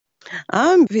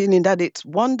I'm feeling that it's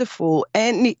wonderful.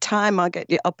 Anytime I get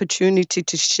the opportunity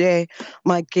to share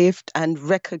my gift and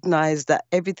recognize that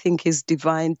everything is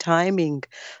divine timing.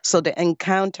 So the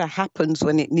encounter happens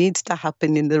when it needs to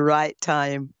happen in the right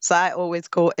time. So I always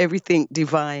call everything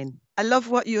divine. I love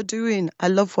what you're doing. I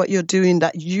love what you're doing,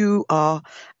 that you are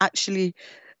actually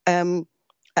um,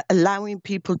 allowing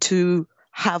people to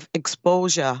have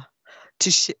exposure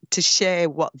to share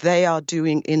what they are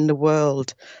doing in the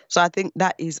world. So I think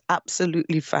that is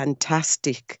absolutely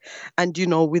fantastic. And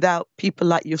without people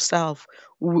like yourself,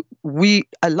 we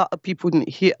a lot of people didn't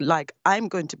hear. Like, I'm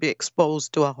going to be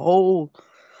exposed to a whole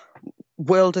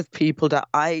world of people that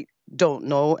I don't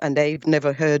know and they've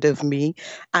never heard of me,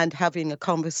 and having a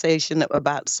conversation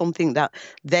about something that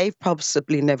they've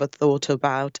possibly never thought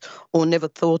about, or never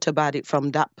thought about it from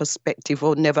that perspective,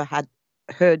 or never had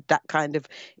heard that kind of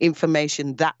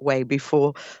information that way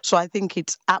before. So I think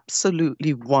it's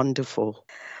absolutely wonderful.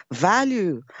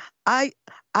 Value. I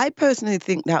I personally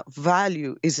think that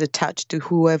value is attached to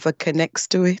whoever connects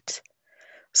to it.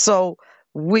 So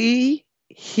we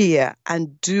hear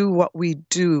and do what we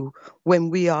do when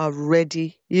we are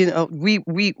ready. We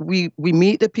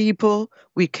meet the people,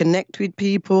 we connect with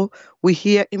people, we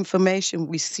hear information,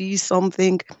 we see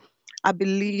something. I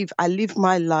believe I live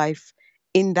my life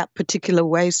in that particular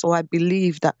way. So I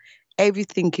believe that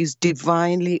everything is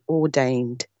divinely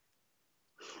ordained.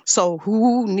 So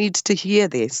who needs to hear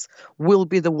this will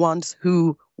be the ones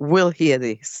who will hear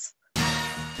this.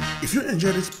 If you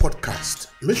enjoy this podcast,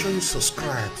 make sure you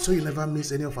subscribe so you never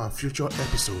miss any of our future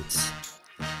episodes.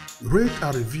 Rate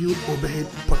and review Obehi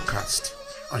Podcast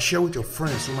and share with your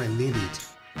friends who might need it.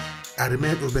 I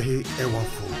remain Obehi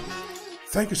Ewafo.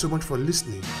 Thank you so much for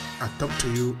listening, and talk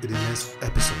to you in the next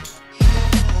episode.